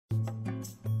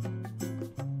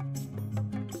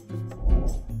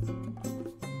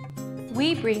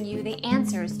we bring you the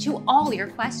answers to all your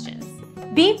questions.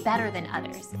 Be better than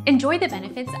others. Enjoy the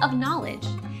benefits of knowledge.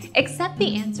 Accept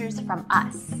the answers from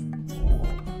us.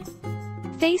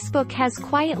 Facebook has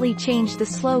quietly changed the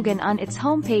slogan on its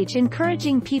homepage,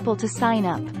 encouraging people to sign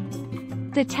up.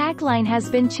 The tagline has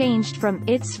been changed from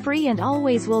 "It's free and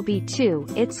always will be" to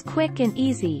 "It's quick and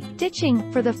easy,"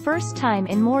 ditching, for the first time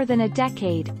in more than a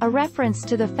decade, a reference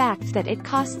to the fact that it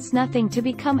costs nothing to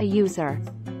become a user.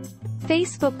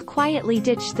 Facebook quietly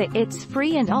ditched the "It's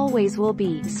free and always will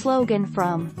be" slogan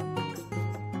from.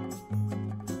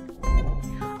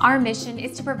 Our mission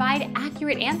is to provide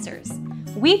accurate answers.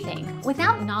 We think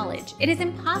without knowledge, it is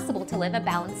impossible to live a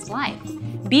balanced life.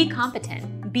 Be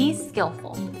competent, be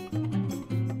skillful.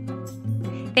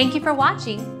 Thank you for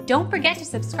watching. Don't forget to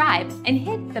subscribe and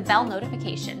hit the bell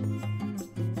notification.